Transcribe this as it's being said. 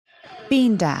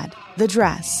Bean Dad, The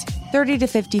Dress, 30 to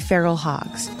 50 Feral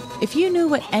Hogs. If you knew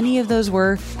what any of those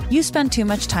were, you spend too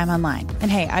much time online.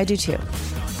 And hey, I do too.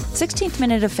 16th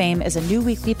Minute of Fame is a new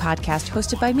weekly podcast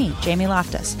hosted by me, Jamie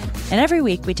Loftus. And every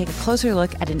week we take a closer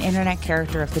look at an internet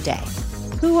character of the day.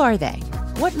 Who are they?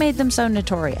 What made them so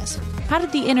notorious? How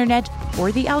did the internet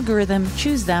or the algorithm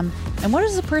choose them? And what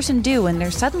does a person do when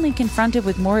they're suddenly confronted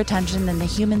with more attention than the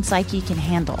human psyche can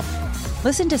handle?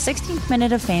 Listen to 16th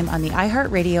Minute of Fame on the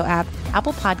iHeartRadio app,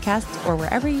 Apple Podcasts, or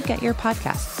wherever you get your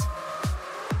podcasts.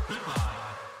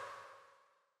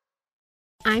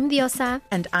 I'm Diosa.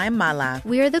 And I'm Mala.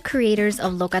 We are the creators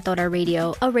of Locatora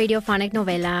Radio, a radiophonic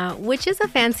novela, which is a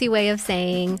fancy way of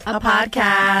saying a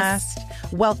podcast.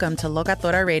 Welcome to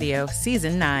Locatora Radio,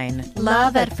 Season 9.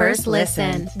 Love at first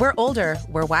listen. We're older,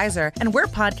 we're wiser, and we're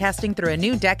podcasting through a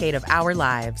new decade of our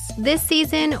lives. This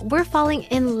season, we're falling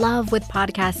in love with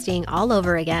podcasting all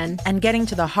over again. And getting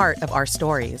to the heart of our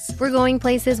stories. We're going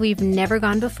places we've never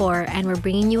gone before, and we're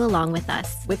bringing you along with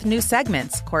us. With new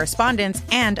segments, correspondence,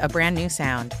 and a brand new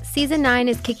sound. Season 9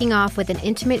 is kicking off with an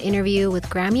intimate interview with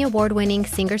Grammy Award-winning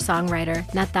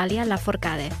singer-songwriter Natalia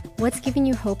Lafourcade. What's giving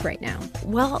you hope right now?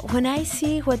 Well, when I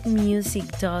see what music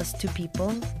does to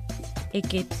people, it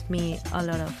gives me a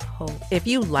lot of hope. If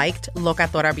you liked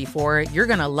Locatora before, you're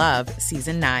going to love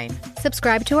Season 9.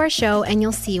 Subscribe to our show and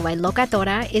you'll see why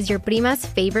Locatora is your prima's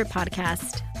favorite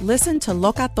podcast. Listen to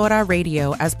Locatora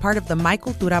Radio as part of the My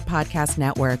Cultura Podcast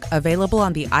Network, available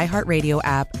on the iHeartRadio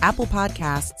app, Apple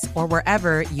Podcasts, or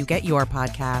wherever you get your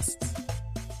podcasts.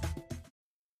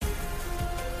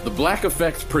 The Black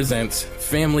Effect presents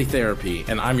Family Therapy,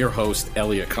 and I'm your host,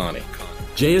 Elliot Connie.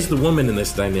 Jay is the woman in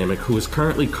this dynamic who is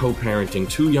currently co-parenting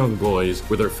 2 young boys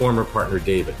with her former partner,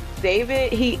 David.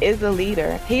 David, he is a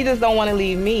leader. He just don't want to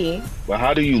leave me. But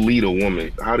how do you lead a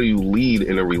woman? How do you lead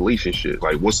in a relationship?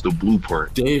 Like, what's the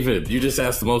blueprint? David, you just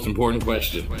asked the most important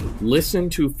question. Listen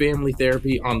to Family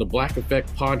Therapy on the Black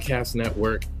Effect Podcast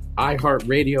Network,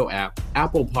 iHeartRadio app,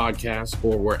 Apple Podcasts,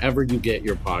 or wherever you get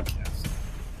your podcasts.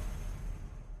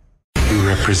 You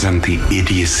represent the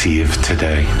idiocy of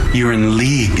today. You're in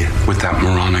league with that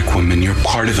moronic woman. You're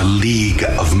part of a league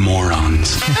of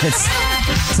morons.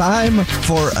 It's time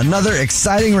for another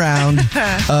exciting round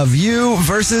of You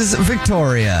versus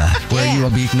Victoria, where you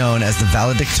will be known as the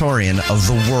valedictorian of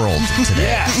the world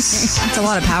today. Yes. That's a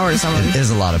lot of power, someone. It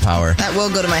is a lot of power. That will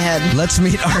go to my head. Let's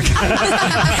meet our...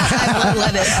 I will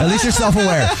let it. At least you're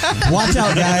self-aware. Watch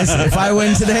out, guys. If I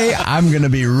win today, I'm going to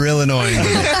be real annoying.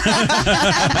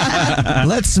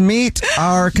 Let's meet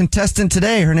our contestant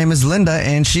today. Her name is Linda,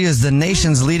 and she is the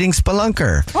nation's leading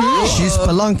spelunker. Oh. She's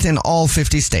spelunked in all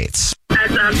 50 states.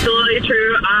 That's absolutely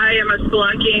true. I am a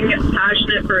spelunking,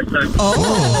 passionate person.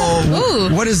 Oh.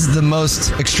 What is the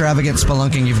most extravagant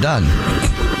spelunking you've done?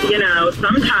 You know,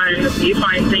 sometimes you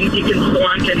find things you can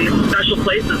spelunk in special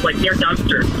places, like near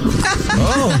dumpsters.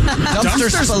 Oh, dumpster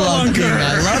spelunking.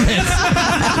 I love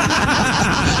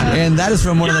it. And that is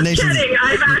from one of the nation's... Kidding.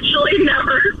 I've actually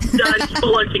never done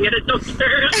spelunking in a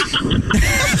dumpster.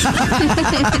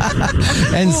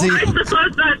 And see, I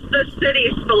suppose that's the city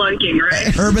spelunking,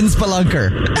 right? Urban spelunker.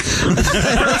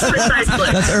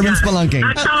 Precisely. That's urban spelunking.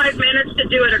 That's how I've managed to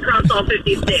do it across all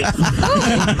 50 states.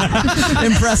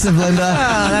 Impressive, Linda.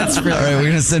 Oh, that's really all right, we're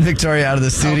going to send Victoria out of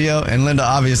the studio. And Linda,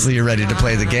 obviously, you're ready to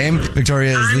play the game.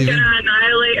 Victoria is leaving. I'm going to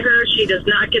annihilate her. She does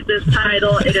not get this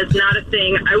title. It is not a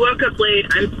thing. I woke up late.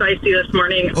 I'm spicy this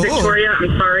morning. Oh. Victoria,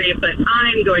 I'm sorry, but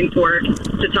I'm going to work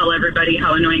to tell everybody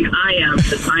how annoying I am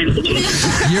because I'm the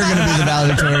genius. You're going to be the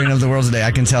valedictorian of the world today.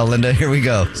 I can tell, Linda. Here we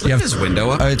go. You have this window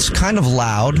up? It's kind of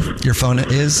loud. Your phone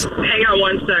is. Hang on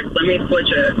one sec. Let me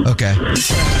switch it. Okay.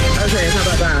 Okay, how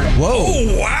about that? Whoa.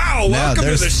 Oh, wow. Welcome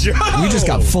to the show. We just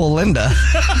got full Linda.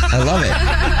 I love it.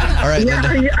 All right, Yeah,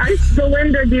 Linda. I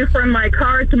Belinda you from my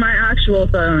car to my actual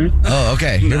phone. Oh,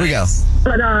 okay. Here we go.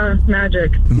 But,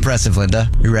 magic. Impressive, Linda.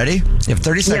 You ready? You have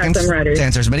 30 seconds I'm ready. to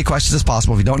answer as many questions as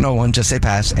possible. If you don't know one, just say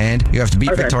pass. And you have to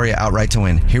beat Victoria outright to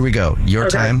win. Here we go. Your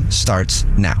time starts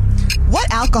now.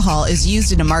 What alcohol is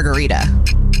used in a margarita?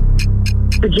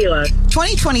 Tequila.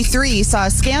 2023 saw a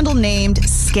scandal named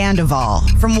Scandival.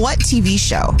 From what TV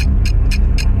show?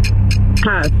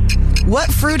 Pass.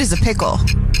 What fruit is a pickle?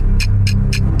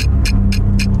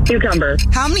 Cucumber.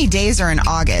 How many days are in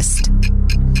August?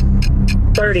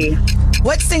 30.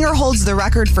 What singer holds the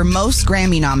record for most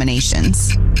Grammy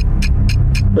nominations?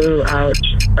 Ooh, ouch.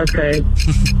 Okay.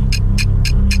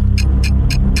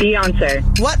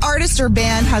 Beyonce. What artist or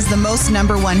band has the most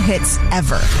 #1 hits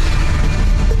ever?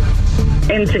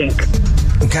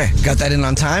 NSYNC. Okay, got that in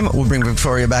on time. We'll bring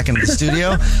Victoria back into the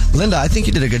studio. Linda, I think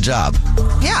you did a good job.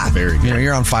 Yeah. Very good.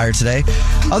 You're on fire today.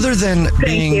 Other than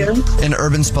being an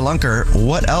urban spelunker,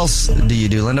 what else do you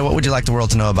do, Linda? What would you like the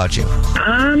world to know about you?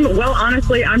 Well,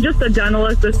 honestly, I'm just a dental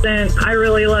assistant. I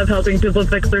really love helping people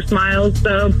fix their smiles.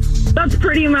 So that's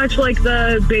pretty much like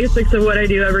the basics of what I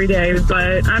do every day.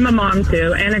 But I'm a mom,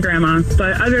 too, and a grandma.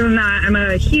 But other than that, I'm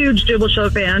a huge Jubal Show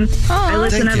fan. I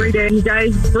listen every day. You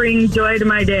guys bring joy to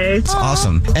my day. It's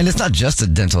awesome. And it's not just a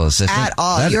dental assistant. At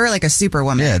all. You're like a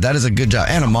superwoman. Yeah, that is a good job.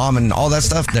 And a mom and all that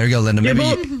stuff. There you go, Linda. Maybe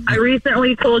I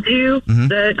recently told you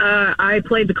that I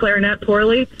played the clarinet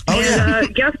poorly.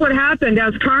 Guess what happened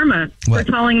as karma for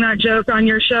telling that joke on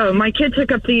your show? My kid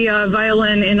took up the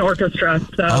violin in orchestra.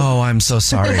 So. Oh, I'm so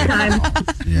sorry.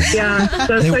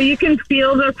 So you can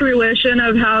feel the fruition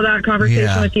of how that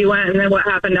conversation with you went and then what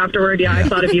happened afterward. Yeah, I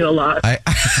thought of you a lot.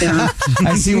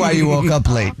 I see why you woke up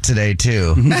late today,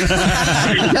 too.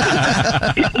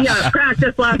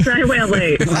 Practice last night went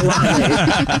late. A lot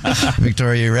late.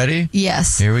 Victoria, you ready?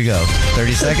 Yes. Here we go.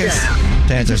 30 seconds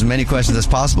to answer as many questions as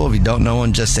possible. If you don't know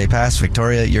one, just say pass.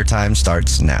 Victoria, your time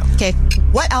starts now. Okay.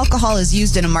 What alcohol is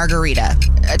used in a margarita?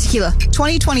 Tequila.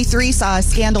 2023 saw a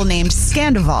scandal named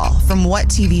Scandival from what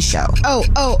TV show? Oh,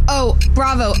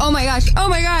 Bravo. Oh my gosh.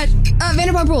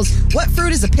 Vanderpump Rules. What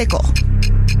fruit is a pickle?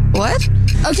 What?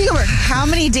 Oh, cucumber. How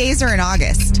many days are in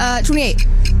August? 28.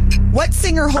 What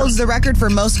singer holds the record for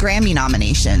most Grammy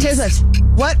nominations? Taylor Swift.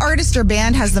 What artist or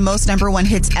band has the most #1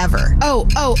 hits ever? Oh,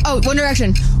 One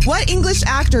Direction. What English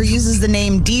actor uses the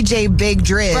name DJ Big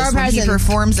Driz Robert when he Pattinson.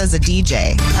 performs as a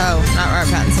DJ? Oh, not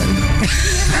Robert Pattinson.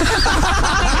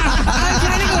 I'm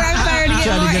trying to go rapid fire to get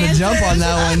Trying more to get a jump on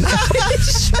that one.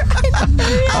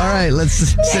 All right, let's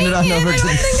send it on over to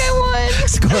the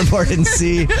scoreboard and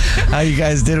see how you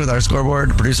guys did with our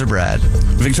scoreboard. Producer Brad.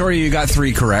 Victoria, you got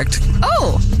 3 correct.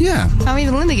 Oh. Yeah. How many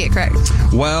did Linda get correct?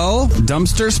 Well,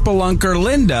 dumpster spelunker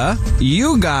Linda,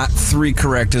 you got 3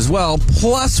 correct as well,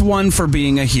 plus 1 for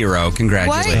being a hero. What?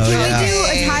 Congratulations. Can we do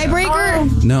a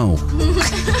tiebreaker? No.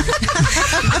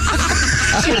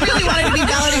 She really wanted to be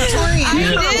valedictorian. I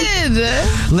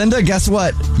did. Linda, guess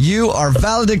what? You are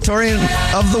valedictorian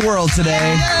of the world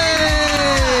today.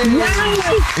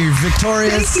 Yes. You're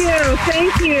victorious.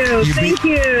 Thank you. Thank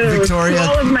you. Victoria. To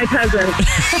all of my peasants.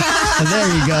 There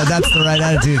you go. That's the right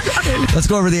attitude. Let's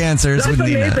go over the answers with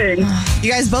Nina.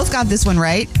 You guys both got this one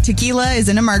right. Tequila is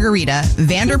in a margarita.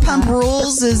 Vanderpump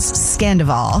Rules is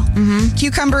Scandival.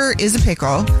 Cucumber is a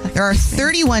pickle. There are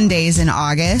 31 days in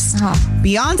August.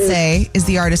 Beyonce is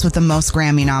the artist with the most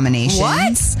Grammy nominations.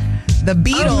 What? The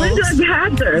Beatles. Linda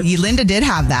had this. Linda did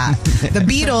have that. The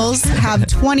Beatles have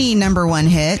 20 #1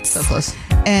 hits. So close.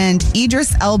 And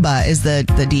Idris Elba is the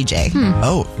DJ.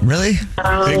 Oh, really?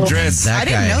 Big Driz. I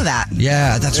didn't know that.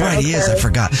 Yeah, that's right. He is. I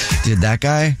forgot. Dude, that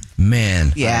guy,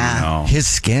 man. Yeah. His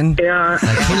skin. Yeah.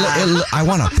 Like I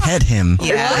want to pet him.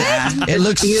 Yeah. It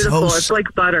looks beautiful. so. It's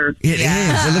like butter. It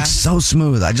is. It looks so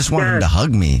smooth. I just want him to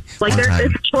hug me. Like one time.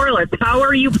 it's poreless. How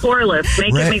are you poreless?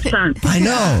 Make it make sense. I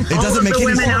know. It doesn't make any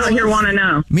sense. All of the women out here want to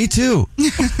know. Me too.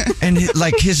 And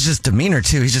his just demeanor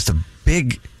too. He's just a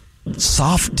big,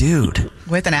 soft dude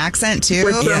with an accent too.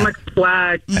 With so much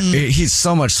swag. He's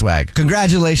so much swag.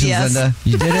 Congratulations, Linda.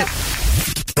 You did it.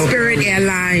 Spirit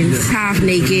Airlines, half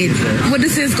naked. What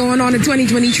is this going on in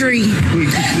 2023?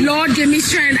 Lord, give me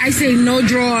strength. I say no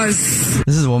drawers.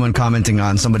 This is a woman commenting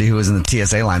on somebody who was in the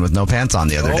TSA line with no pants on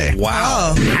the other day.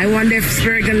 Wow. I wonder if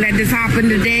Spirit gonna let this happen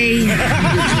today.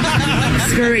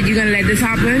 Spirit, you gonna let this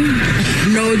happen?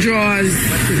 No drawers.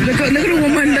 Look at the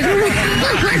woman. Look at the woman.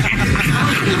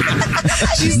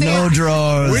 She's no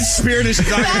drawers. Which Spirit is she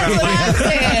talking about? That's what I'm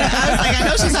saying. I was like, I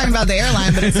know she's talking about the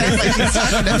airline, but it sounds like she's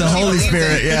talking about the Holy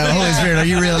Spirit. Yeah, the Holy Spirit. Are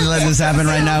you really letting this happen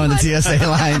right now in the TSA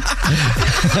line?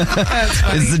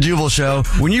 It's the Jubal Show.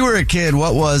 When you were a kid,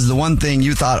 what was the one thing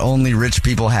you thought only rich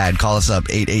people had? Call us up,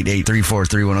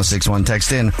 888-343-1061.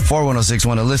 Text in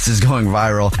 41061. A list is going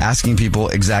viral, asking people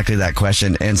exactly that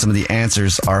question, and some of the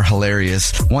answers are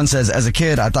hilarious. One says, as a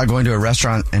kid, I thought going to a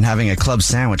restaurant and having a club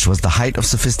sandwich was the height of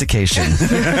sophistication. Me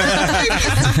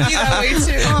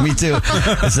too.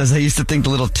 It says, I used to think the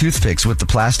little toothpicks with the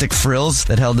plastic frills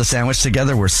that held the sandwich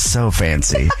together were so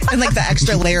fancy. And like the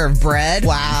extra layer of bread.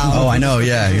 Wow. Oh, I know.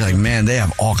 Yeah. You're like, man, they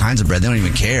have all kinds of bread. They don't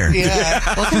even care. Yeah.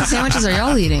 What kind of sandwiches are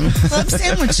y'all eating? Club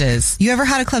sandwiches. You ever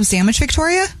had a club sandwich,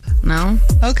 Victoria? No.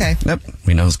 Okay. Yep.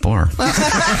 We know who's poor.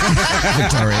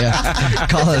 Victoria.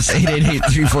 Call us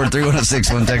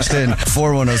 888-343-1061. Text in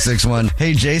 41061.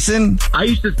 Hey, Jason. I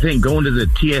used to think going to the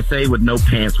TSA with no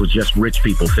pants was just rich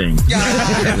people thing.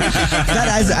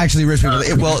 That is actually rich people.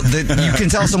 You can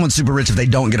tell someone's super rich if they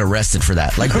don't get arrested for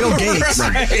that. Like Bill Gates.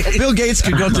 Right. Bill Gates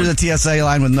could go through the TSA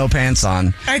line with no pants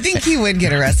on. I think he would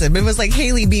get arrested, but it was like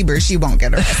Hailey Bieber. She won't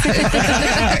get arrested.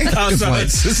 So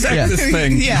it's the sexist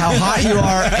thing. Yeah. How hot you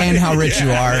are and how rich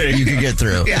you are, you could get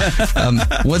through. Yeah.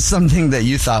 What's something that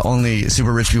you thought only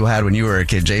super rich people had when you were a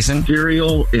kid, Jason?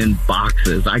 Cereal in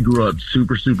boxes. I grew up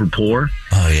super, super poor.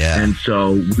 Oh, yeah. And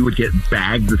so we would get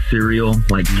bags of cereal,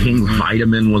 like King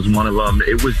Vitamin was one of them.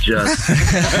 It was just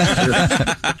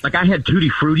like I had Tutti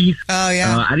Fruities. Oh,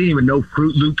 yeah. I didn't even know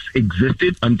Fruit Loops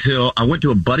existed until I went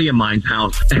to a buddy of mine's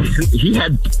house and he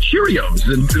had Cheerios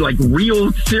and like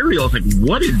real cereal. I was like,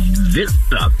 what is this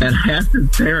stuff? And I asked his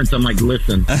parents, I'm like,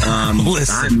 listen,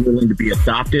 I'm willing to be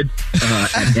adopted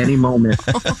at any moment.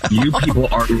 You people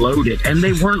are loaded. And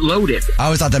they weren't loaded. I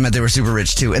always thought that meant they were super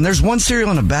rich too. And there's one cereal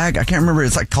in a bag. I can't remember.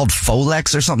 It's like called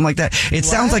Folex or something like that. It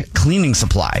sounds like cleaning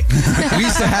supply. We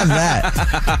used to have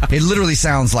that. It literally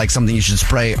sounds like something you should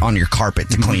spray on your carpet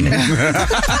to clean it.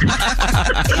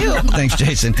 Thanks,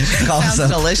 Jason. Sounds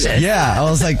delicious. Yeah. I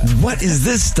was like, what is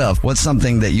this stuff? What's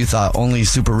something that you thought only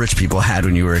super rich people had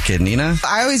when you were a kid, Nina?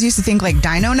 I always used to think like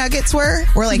dino nuggets were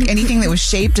like anything that was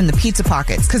shaped in the pizza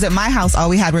pockets. Because at my house, all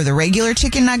we had were the regular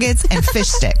chicken nuggets and fish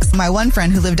sticks. My one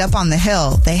friend who lived up on the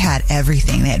hill, they had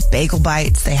everything. They had bagel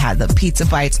bites. They had the pizza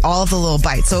bites, all of the little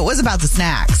bites. So it was about the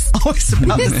snacks. Always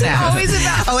about the snacks. Always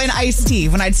about. Oh, and iced tea.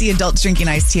 When I'd see adults drinking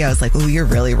iced tea, I was like, "Ooh, you're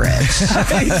really rich."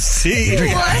 Iced tea.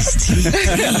 Drinking iced tea.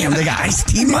 Damn, they got iced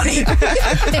tea money.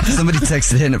 Somebody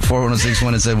texted in at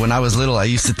 41061 and said, when I was little, I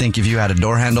used to think if you had a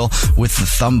door handle with the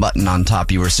thumb button on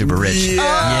top, you were super rich. Yeah.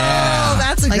 Oh,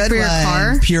 that's a Like good for your one.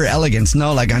 car? Pure elegance.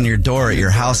 No, like on your door at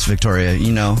your house, Victoria.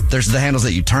 You know, there's the handles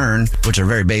that you turn, which are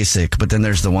very basic, but then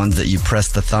there's the ones that you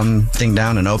press the thumb thing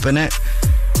down and open it.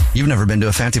 You've never been to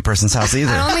a fancy person's house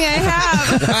either. I don't think I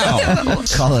have. Wow.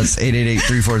 Call us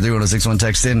 888-343-1061.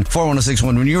 Text in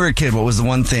 41061. When you were a kid, what was the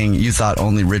one thing you thought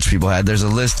only rich people had? There's a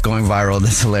list going viral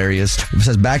that's hilarious. It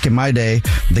says, back in my day,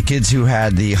 the kids who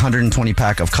had the 120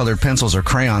 pack of colored pencils or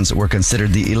crayons were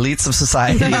considered the elites of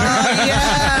society. Yeah.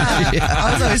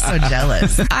 I was always so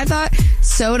jealous. I thought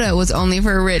soda was only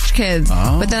for rich kids,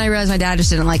 but then I realized my dad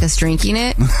just didn't like us drinking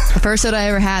it. The first soda I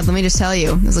ever had, let me just tell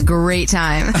you, it was a great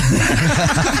time.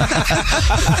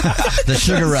 The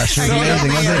sugar rush was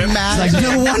amazing, wasn't it? It's like,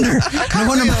 no wonder.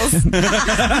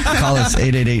 Call us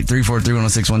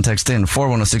 888-343-1061. Text in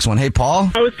 41061. Hey, Paul.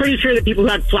 I was pretty sure that people who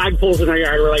had flagpoles in their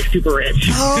yard were like super rich.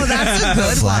 Oh, that's a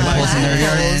good Flagpoles in their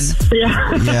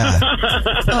yard. Yeah.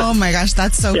 Oh my gosh,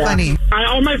 that's so funny.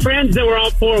 All my friends that were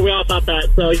all poor, we all thought that.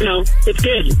 So, it's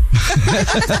good.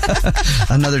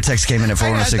 Another text came in at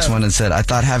 41061 and said, I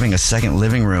thought having a second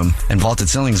living room and vaulted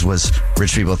ceilings was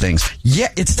rich people things. Yeah,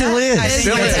 it still is.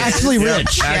 It's actually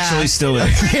rich. Actually still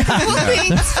is.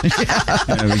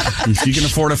 If you can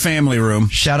afford a family room.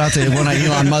 Shout out to one of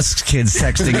Elon Musk's kids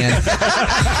texting in.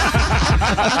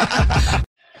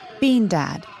 Bean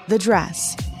Dad, The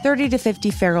Dress, 30 to 50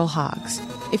 Feral Hogs.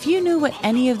 If you knew what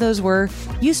any of those were,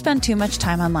 you spend too much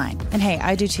time online. And hey,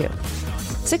 I do too.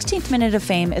 16th Minute of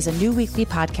Fame is a new weekly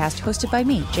podcast hosted by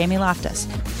me, Jamie Loftus.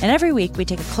 And every week we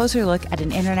take a closer look at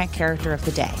an internet character of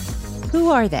the day. Who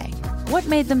are they? What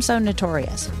made them so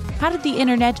notorious? How did the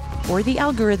internet or the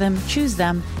algorithm choose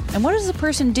them? And what does a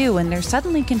person do when they're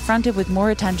suddenly confronted with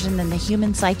more attention than the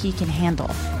human psyche can handle?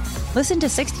 Listen to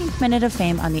 16th Minute of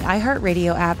Fame on the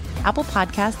iHeartRadio app, Apple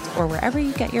Podcasts, or wherever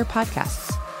you get your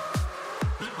podcasts.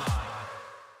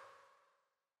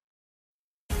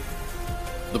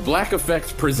 The Black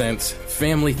Effect presents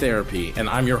Family Therapy, and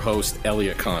I'm your host,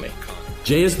 Elliot Connie.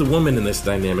 Jay is the woman in this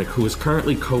dynamic who is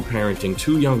currently co-parenting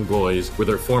 2 young boys with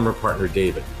her former partner,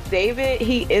 David. David,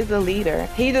 he is a leader.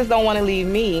 He just don't want to leave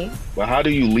me. But how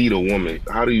do you lead a woman?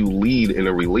 How do you lead in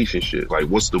a relationship? Like,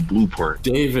 what's the blueprint?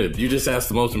 David, you just asked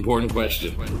the most important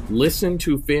question. Listen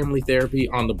to Family Therapy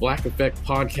on the Black Effect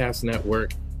Podcast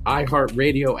Network,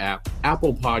 iHeartRadio app,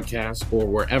 Apple Podcasts, or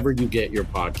wherever you get your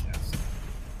podcasts.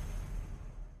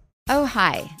 Oh,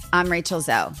 hi, I'm Rachel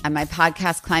Zoe, and my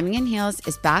podcast, Climbing in Heels,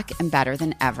 is back and better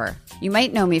than ever. You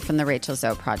might know me from the Rachel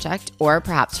Zoe Project, or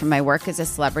perhaps from my work as a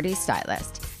celebrity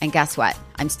stylist. And guess what?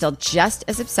 I'm still just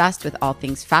as obsessed with all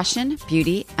things fashion,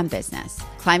 beauty, and business.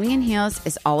 Climbing in Heels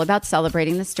is all about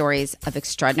celebrating the stories of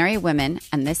extraordinary women,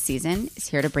 and this season is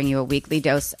here to bring you a weekly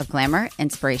dose of glamour,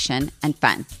 inspiration, and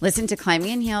fun. Listen to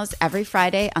Climbing in Heels every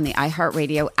Friday on the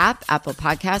iHeartRadio app, Apple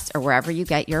Podcasts, or wherever you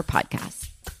get your podcasts.